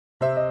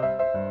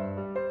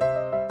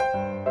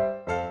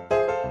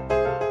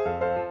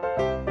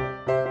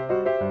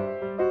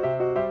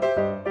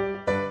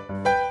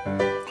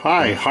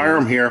Hi,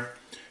 Hiram here.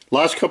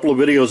 Last couple of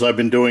videos I've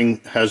been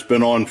doing has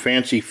been on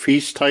Fancee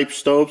Feest type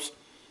stoves.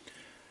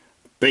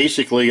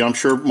 Basically, I'm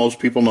sure most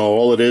people know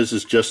all it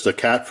is just a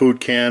cat food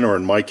can, or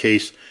in my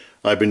case,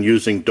 I've been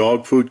using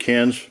dog food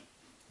cans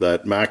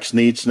that Max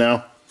needs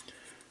now.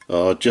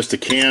 Just a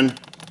can,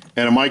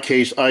 and in my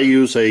case, I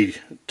use a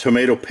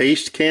tomato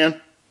paste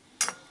can.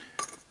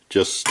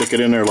 Just stick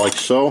it in there like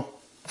so.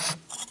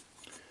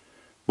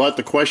 But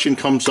the question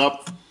comes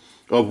up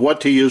of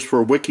what to use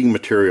for wicking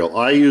material.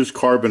 I use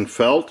carbon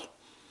felt,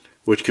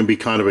 which can be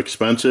kind of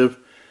expensive,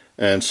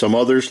 and some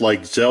others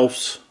like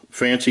Zelf's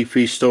Fancee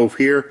Feest stove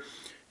here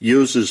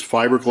uses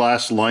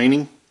fiberglass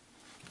lining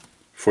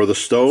for the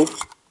stove.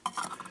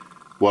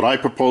 What I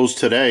propose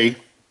today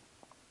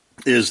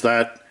is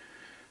that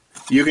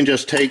you can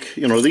just take,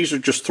 these are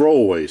just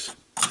throwaways.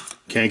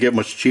 Can't get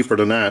much cheaper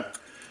than that.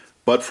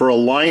 But for a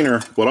liner,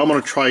 what I'm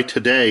going to try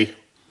today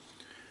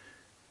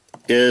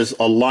is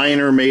a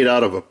liner made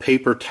out of a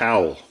paper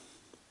towel.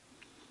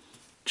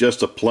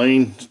 Just a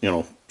plain,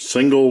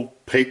 single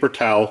paper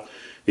towel.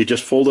 You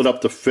just fold it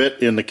up to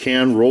fit in the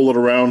can, roll it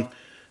around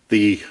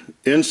the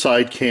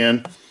inside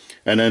can,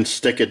 and then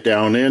stick it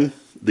down in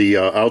the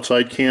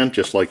outside can,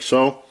 just like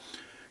so.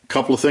 A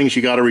couple of things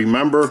you got to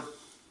remember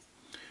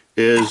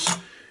is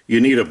you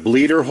need a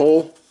bleeder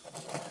hole.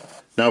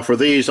 Now for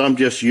these, I'm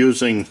just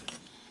using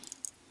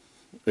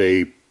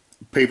a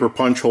paper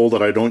punch hole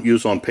that I don't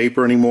use on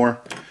paper anymore.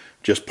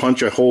 Just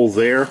punch a hole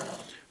there.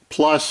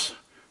 Plus,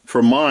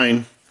 for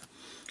mine,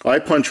 I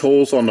punch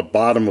holes on the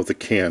bottom of the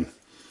can.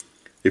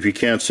 If you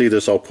can't see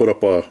this, I'll put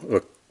up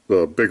a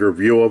bigger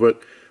view of it.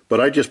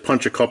 But I just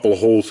punch a couple of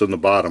holes in the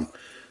bottom.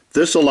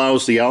 This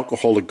allows the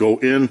alcohol to go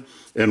in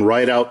and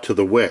right out to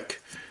the wick.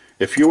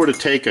 If you were to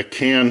take a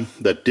can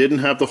that didn't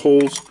have the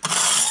holes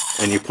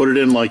and you put it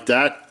in like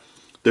that,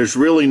 there's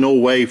really no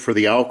way for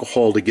the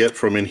alcohol to get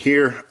from in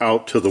here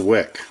out to the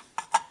wick.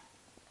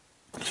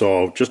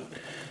 So just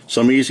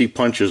some easy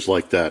punches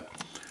like that.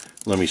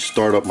 Let me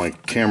start up my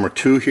camera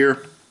 2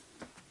 here.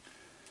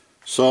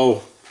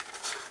 So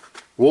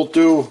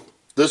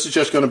this is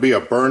just going to be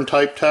a burn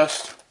type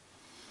test.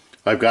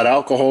 I've got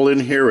alcohol in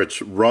here,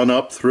 it's run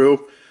up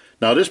through.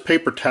 Now this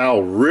paper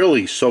towel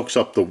really soaks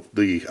up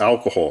the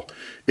alcohol.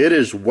 It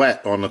is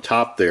wet on the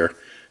top there,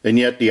 and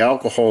yet the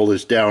alcohol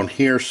is down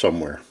here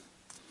somewhere.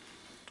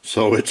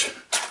 So it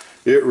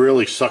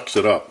really sucks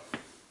it up.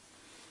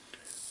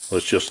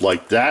 Let's just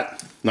like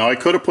that. Now I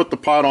could have put the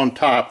pot on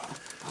top,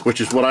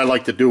 which is what I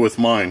like to do with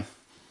mine,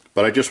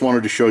 but I just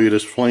wanted to show you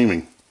this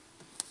flaming.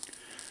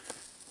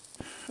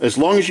 As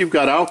long as you've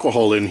got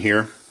alcohol in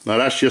here, now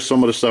that's just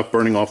some of the stuff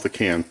burning off the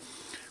can,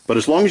 but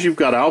as long as you've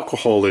got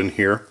alcohol in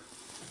here,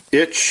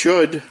 it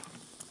should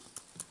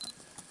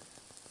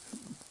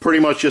pretty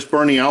much just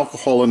burn the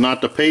alcohol and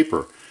not the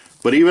paper.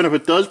 But even if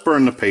it does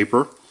burn the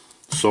paper,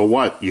 so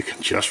what? You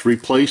can just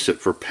replace it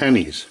for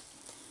pennies.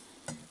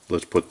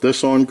 Let's put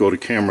this on, go to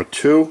camera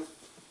 2.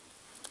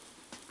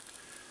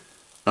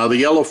 Now the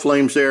yellow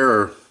flames there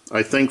are,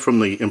 I think, from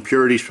the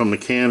impurities from the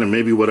can and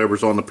maybe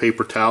whatever's on the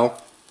paper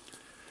towel.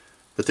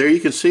 But there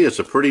you can see it's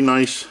a pretty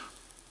nice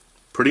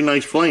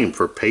flame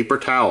for paper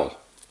towel.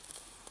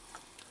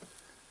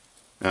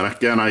 And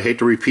again, I hate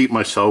to repeat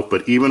myself,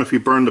 but even if you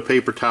burn the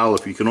paper towel,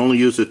 if you can only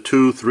use it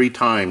 2-3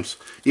 times,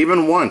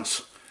 even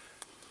once,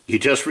 you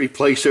just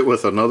replace it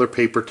with another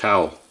paper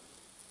towel.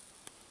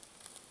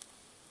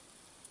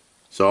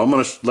 So I'm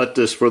going to let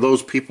this, for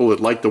those people that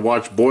like to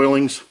watch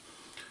boilings,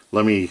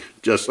 or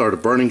the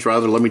burnings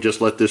rather, let me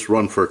just let this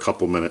run for a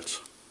couple minutes.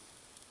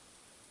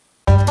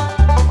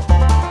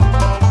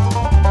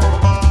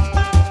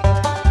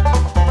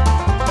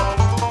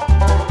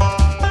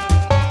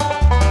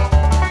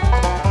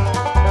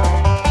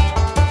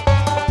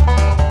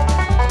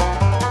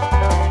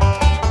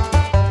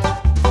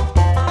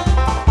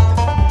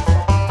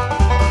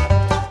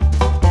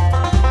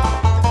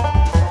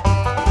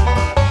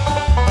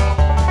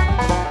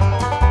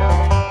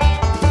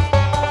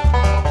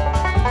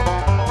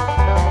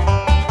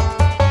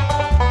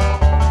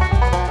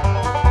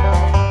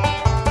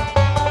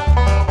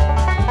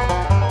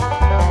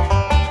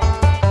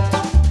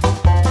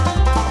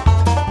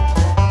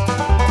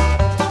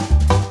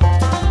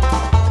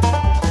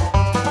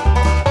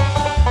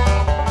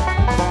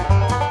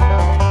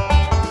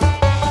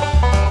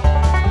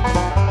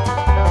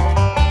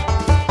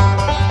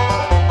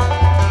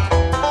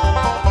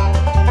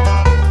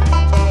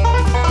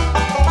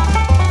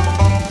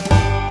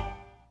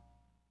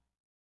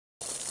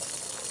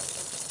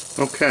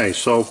 Okay,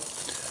 so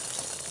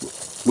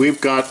we've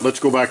got, let's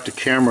go back to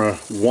camera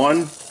 1.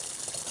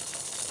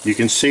 You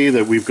can see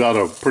that we've got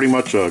pretty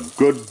much a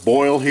good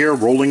boil here,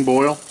 rolling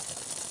boil.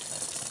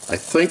 I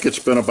think it's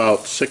been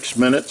about 6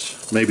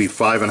 minutes, maybe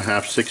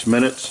 5.5, 6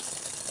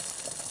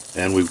 minutes,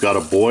 and we've got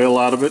a boil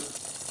out of it.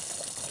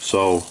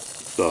 So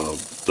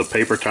the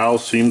paper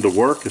towels seem to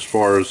work as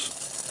far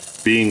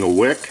as being a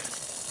wick.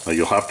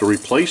 You'll have to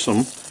replace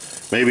them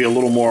maybe a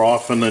little more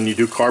often than you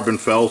do carbon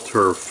felt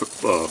or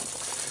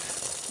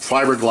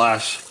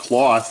fiberglass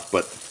cloth,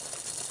 but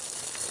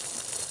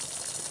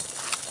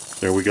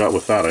there we got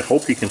with that. I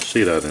hope you can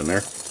see that in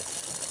there.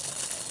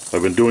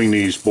 I've been doing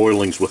these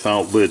boilings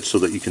without lids so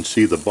that you can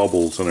see the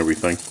bubbles and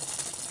everything.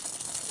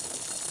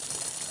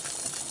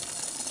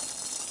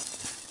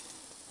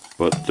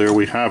 But there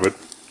we have it.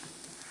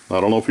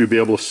 I don't know if you'll be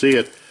able to see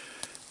it,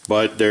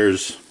 but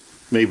there's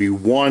maybe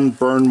one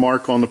burn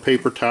mark on the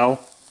paper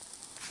towel.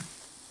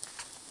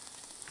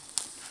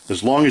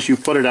 As long as you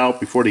put it out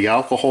before the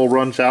alcohol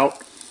runs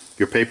out,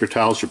 your paper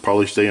towel should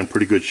probably stay in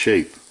pretty good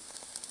shape.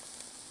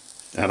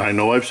 And I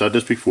know I've said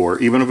this before,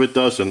 even if it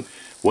doesn't,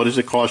 what does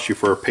it cost you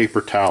for a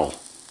paper towel?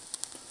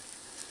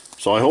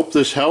 So I hope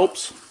this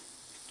helps,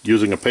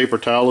 using a paper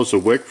towel as a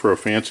wick for a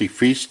Fancee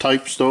Feest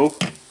type stove.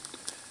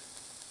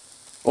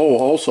 Oh,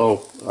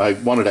 also, I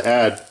wanted to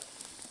add,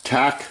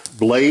 Tac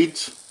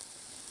Blades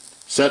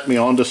set me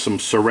onto some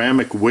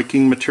ceramic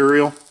wicking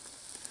material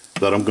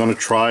that I'm going to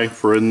try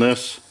for in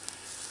this.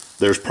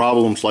 There's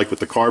problems like with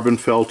the carbon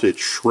felt, it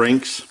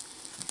shrinks.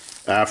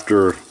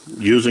 After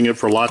using it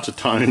for lots of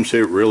times,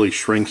 it really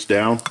shrinks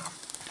down.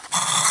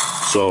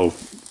 So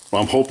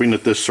I'm hoping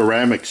that this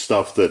ceramic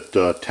stuff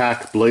that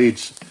Tac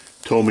Blades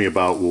told me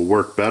about will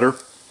work better. As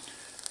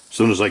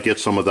soon as I get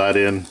some of that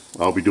in,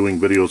 I'll be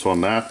doing videos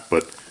on that.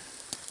 But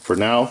for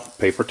now,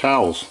 paper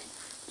towels.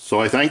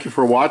 So I thank you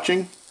for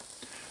watching.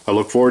 I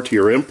look forward to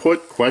your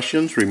input,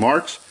 questions,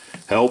 remarks,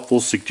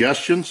 helpful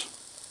suggestions.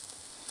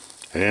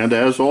 And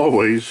as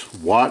always,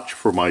 watch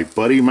for my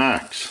buddy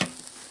Max.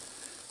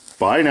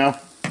 Bye now.